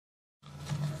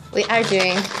We are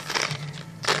doing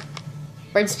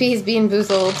Bert's Peas being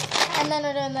boozled. And then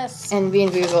we're doing this. And being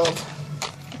boozled.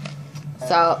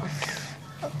 So.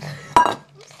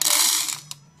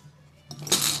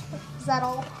 Is that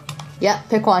all? Yeah,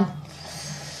 pick one.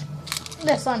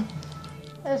 This one.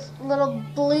 This little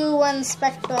blue one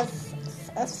specked with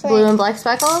a thing. Blue and black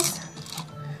speckles?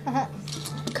 Uh-huh.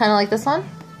 Kind of like this one?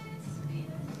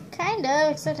 Kind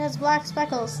of, except it has black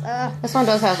speckles. This one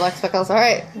does have black speckles.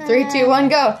 Alright, 3, 2, 1,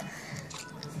 go.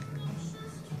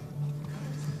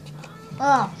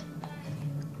 Oh.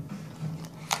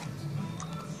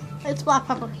 It's black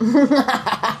pepper.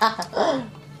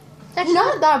 It's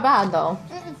not that bad though.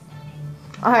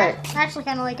 Alright. I actually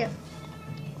kind of like it.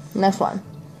 Next one.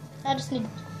 I just need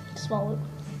to swallow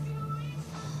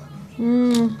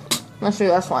it. Let's do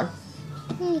this one.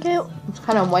 Okay. It's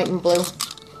kind of white and blue.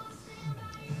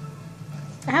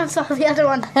 I haven't swallowed the other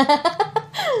one.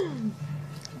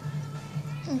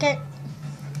 Okay.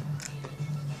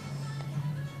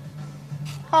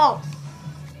 Oh.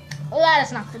 That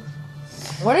is not good.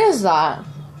 What is that?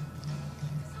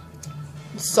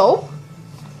 Soap?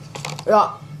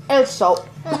 Yeah, it's soap.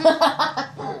 I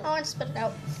want to spit it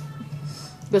out.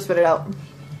 Go spit it out.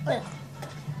 Ugh.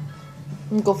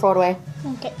 Go throw it away.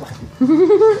 Okay.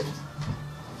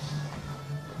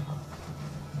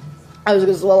 I was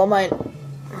gonna swallow mine.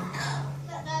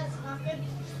 That is not good.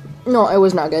 No, it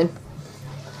was not good.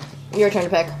 Your turn to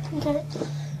pick. Okay.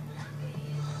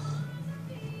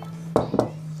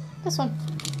 This one.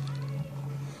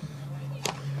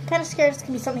 I'm kind of scared it's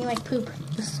gonna be something like poop.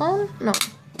 This one? No.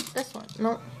 This one?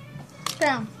 No. It's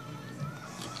brown.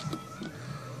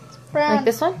 It's brown. Like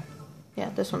this one? Yeah,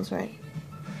 this one's right.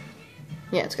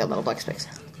 Yeah, it's got little black specks.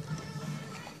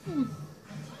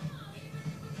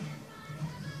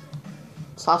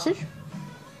 Sausage?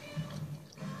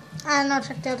 I don't know,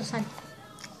 check the other side.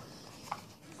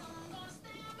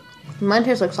 Mine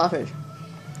tastes like sausage.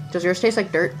 Does yours taste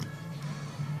like dirt?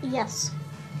 Yes.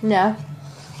 Yeah.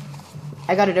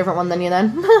 I got a different one than you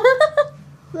then.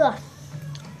 Ugh.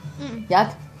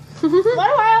 Yuck. Why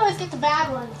do I always get the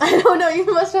bad ones? I don't know, you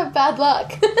must have bad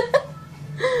luck.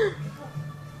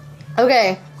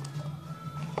 Okay.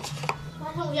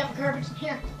 Why don't we have garbage in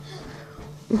here?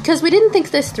 Because we didn't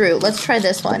think this through. Let's try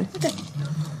this one. Okay.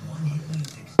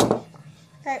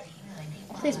 Okay.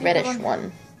 Please pick Reddish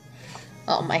one.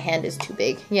 Oh, my hand is too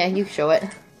big. Yeah, you show it.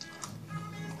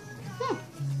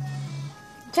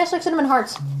 Tastes like cinnamon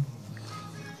hearts.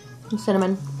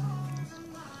 Cinnamon.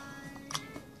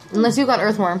 Unless you got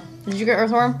earthworm. Did you get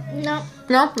earthworm? No.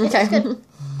 No? Okay. Good.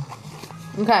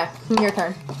 Okay, your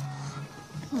turn.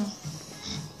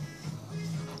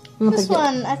 This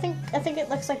one, I think it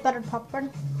looks like buttered popcorn.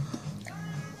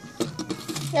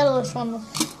 Yellowish one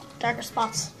with darker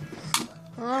spots.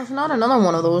 There's not another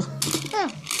one of those.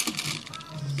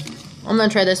 I'm gonna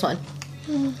try this one.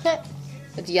 Okay.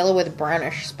 It's yellow with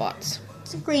brownish spots.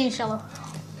 It's a greenish yellow.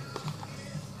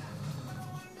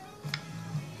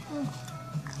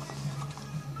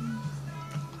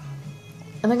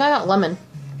 I think I got lemon.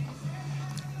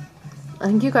 I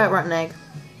think you got rotten egg.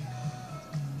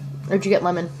 Or did you get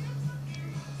lemon?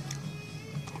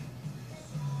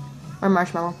 Or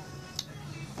marshmallow?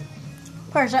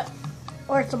 Where's it?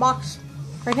 Or it's a box.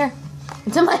 Right here.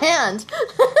 It's in my hand.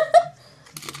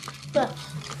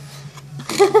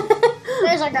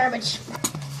 There's our garbage.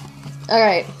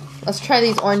 Alright, let's try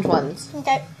these orange ones.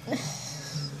 Okay.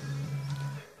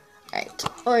 Alright,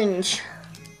 orange.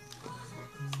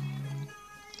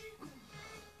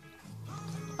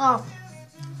 Oh.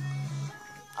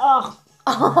 Oh.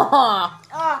 Oh.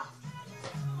 Ah.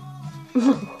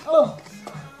 Oh.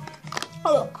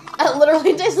 Oh. It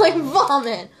literally tastes like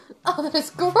vomit. Oh, that is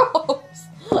gross.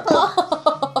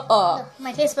 Oh.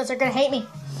 My taste buds are gonna hate me.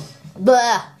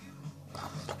 Blah.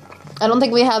 I don't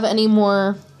think we have any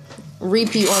more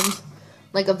repeat ones,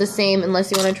 like of the same, unless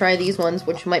you want to try these ones,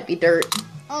 which might be dirt.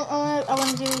 I want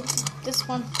to do this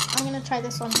one. I'm gonna try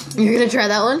this one. You're gonna try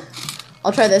that one?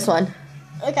 I'll try this one.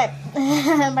 Okay.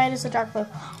 Mine is a dark blue.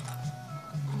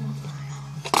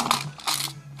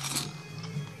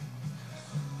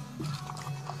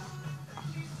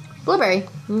 Blueberry.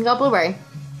 You got blueberry.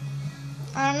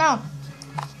 I don't know.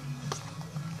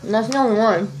 That's the only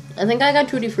one. I think I got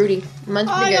Tutti Frutti. Mine's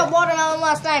Oh, I pretty got good. watermelon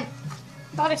last night.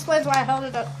 That explains why I held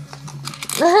it up.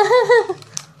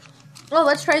 Oh,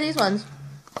 let's try these ones.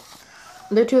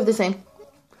 They're two of the same.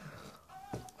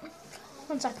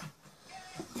 1 second.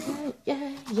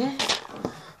 Yeah.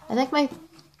 I think my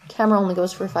camera only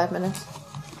goes for 5 minutes.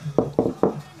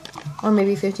 Or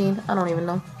maybe 15. I don't even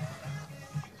know.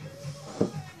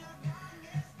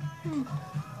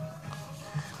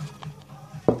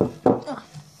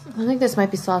 I think this might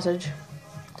be sausage.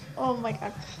 Oh my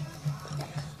god.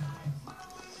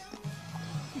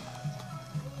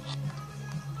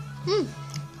 Hmm.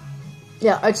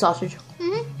 Yeah, it's sausage.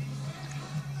 Mhm.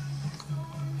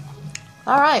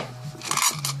 Alright.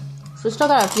 So we still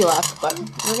got a few left, but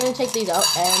we're gonna take these out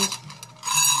and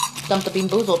dump the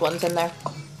boozled ones in there.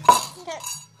 Okay.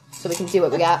 So we can see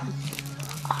what we got.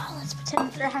 Oh, let's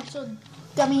pretend they're actual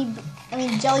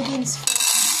jelly beans for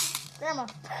Grandma.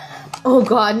 Oh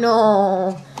god,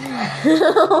 no.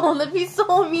 That'd be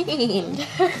so mean.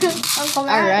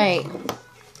 Alright.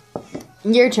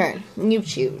 Your turn. You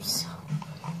choose.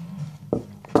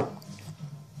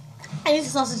 I need the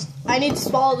sausage. I need to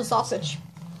swallow the sausage.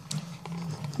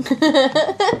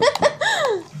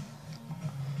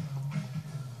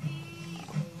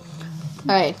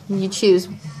 Alright, you choose.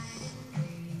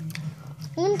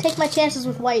 I'm gonna take my chances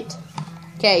with white.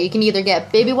 Okay, you can either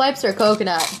get baby wipes or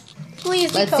coconut.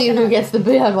 Please, Let's see who gets the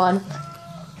bad one.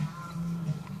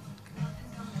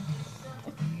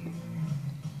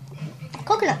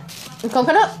 Coconut.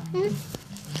 Coconut?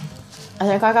 Mm-hmm. I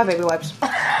think I got baby wipes.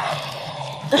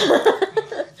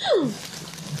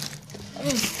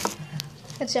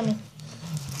 It's yummy.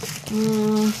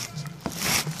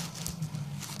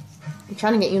 I'm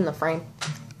trying to get you in the frame.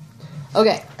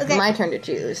 Okay, my turn to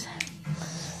choose.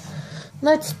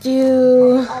 Let's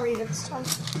do... I'll read it this time.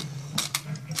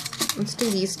 Let's do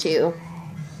these two.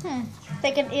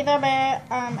 They could either be,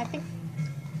 I think,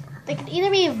 they could either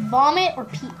be vomit or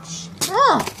peach.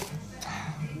 Oh!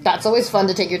 That's always fun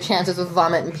to take your chances with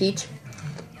vomit and peach.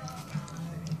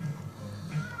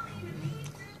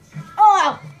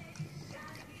 Oh, wow!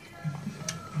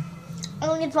 I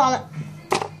don't need vomit.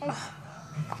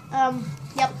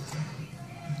 Yep.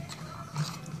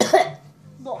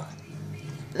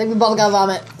 I think we both got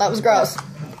vomit. That was gross.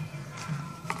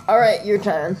 Alright, your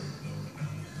turn.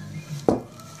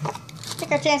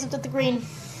 Take our chances with the green.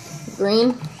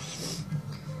 Green?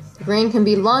 Green can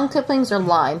be long clippings or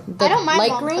lime. The I don't mind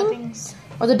light long green clippings.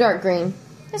 or the dark green?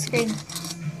 This green.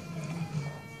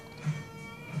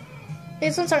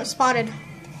 These ones aren't spotted.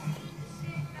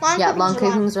 Long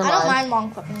clippings are lime. I don't lime. mind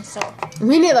long clippings, so.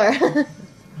 Me neither.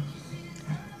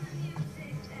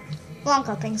 Long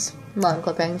clippings. Long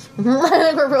clippings. I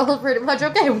think we're pretty much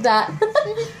okay with that.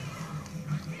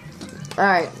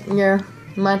 Alright,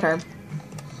 my turn.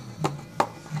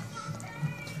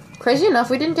 Crazy enough,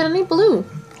 we didn't get any blue.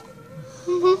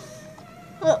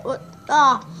 What?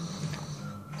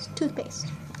 It's toothpaste.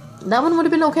 That one would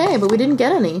have been okay, but we didn't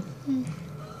get any.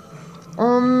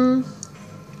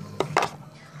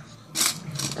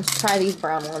 Let's try these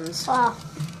brown ones.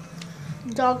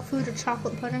 Dog food or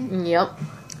chocolate pudding? Yep.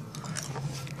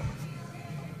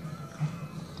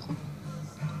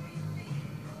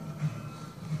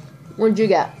 What'd you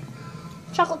get?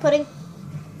 Chocolate pudding.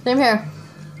 Same here.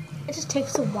 It just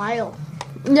takes a while.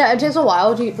 Yeah, it takes a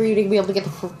while for you to be able to get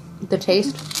the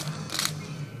taste.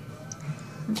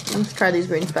 Let's try these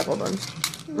green speckled ones.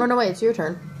 Run away, it's your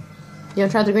turn. You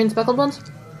want to try the green speckled ones?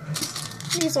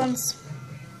 These ones.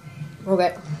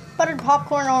 Okay. Buttered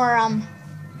popcorn or,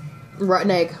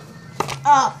 Rotten egg.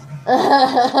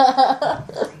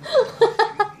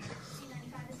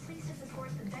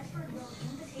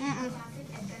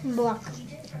 Block.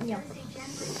 Yeah.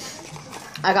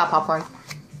 I got popcorn.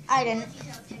 I didn't.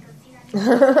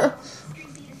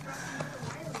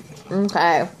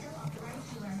 Okay.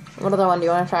 What other one do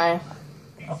you want to try?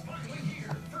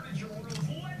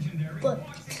 But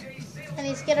I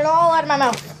need to get it all out of my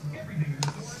mouth.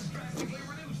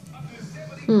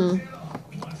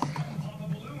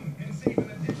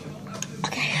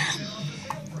 Okay.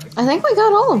 I think we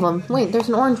got all of them. Wait, there's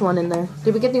an orange one in there.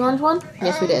 Did we get the orange one?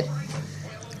 Yes, we did.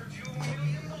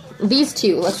 These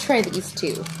two. Let's try these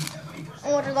two.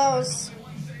 What are those?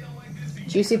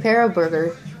 Juicy Pear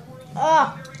burger.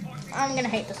 I'm gonna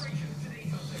hate this.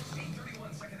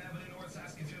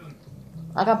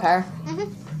 I got pear.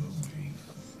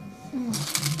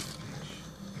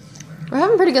 We're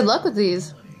having pretty good luck with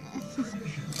these.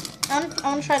 I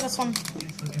want to try this one.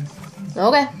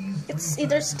 Okay. It's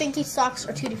either Stinky Socks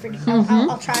or Tutti Frutti.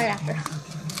 I'll try it after.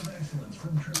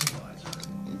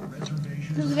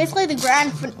 This is basically the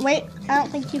grand. Wait, I don't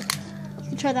think you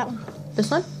try that one. This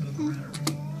one?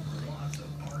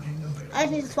 I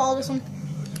just need to swallow this one.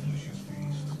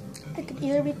 It could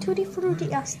either be Tutti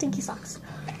Frutti or Stinky Socks.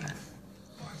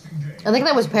 I think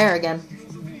that was pear again.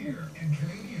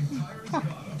 Huh.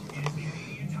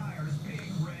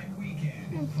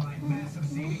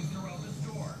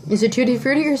 Is it Tutti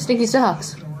Frutti or Stinky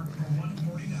Socks?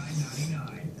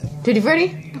 Tutti Frutti?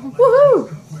 Woohoo!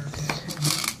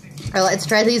 Alright, let's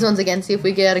try these ones again, see if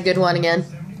we get a good one again.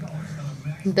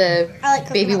 The I like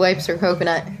baby coconut. wipes or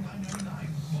coconut.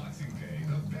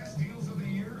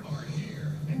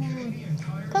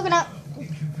 Coconut.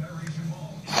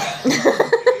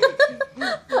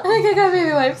 I think I got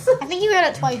baby wipes. I think you got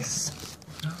it twice.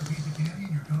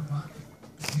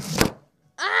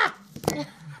 Ah!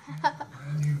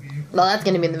 Well, that's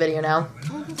gonna be in the video now.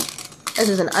 This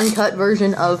is an uncut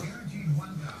version of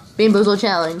Bean Boozled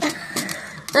Challenge.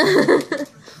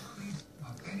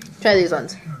 Try these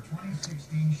ones.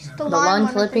 The lime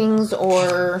clippings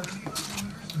or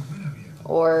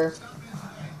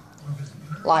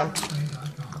lime.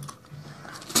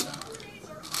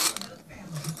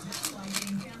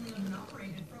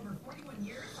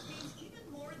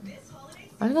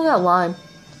 I think I got lime.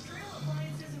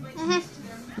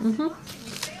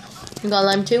 You got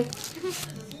lime too?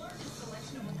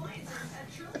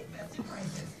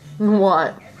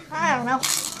 What? I don't know.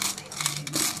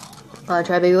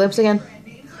 Try baby wipes again.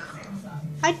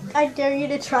 I dare you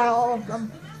to try all of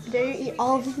them. Dare you eat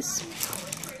all of these?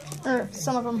 Or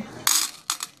some of them.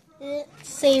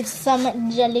 Save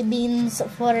some jelly beans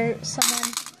for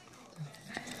someone.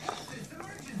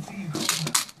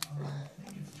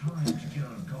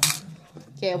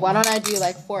 Okay, why don't I do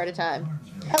like 4 at a time?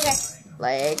 Okay.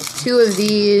 Like 2 of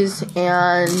these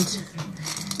and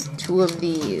 2 of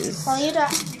these. While you do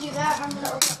that, I'm gonna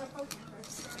open up the poker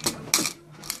first.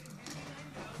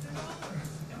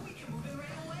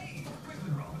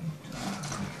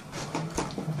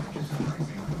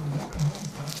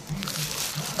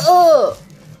 Oh!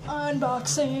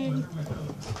 Unboxing.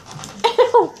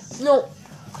 No.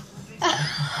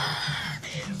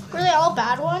 Were they all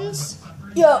bad ones?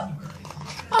 Yeah.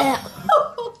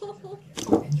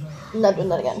 I'm not doing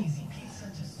that again.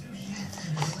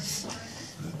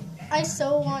 I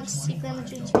so want to see Grandma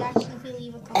June's reaction if we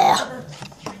leave a comment.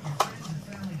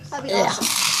 That'd be awesome.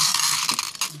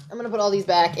 I'm gonna put all these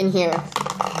back in here.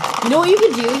 You know what you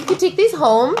could do? You could take these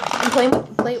home and play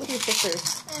it with your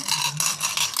sisters.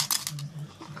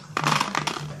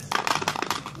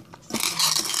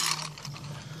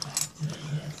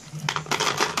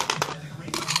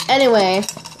 Anyway,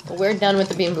 we're done with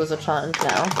the Bean Boozled Challenge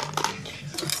now.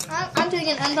 I'm doing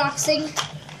an unboxing.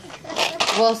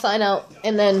 We'll sign out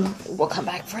and then we'll come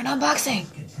back for an unboxing.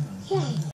 Yay.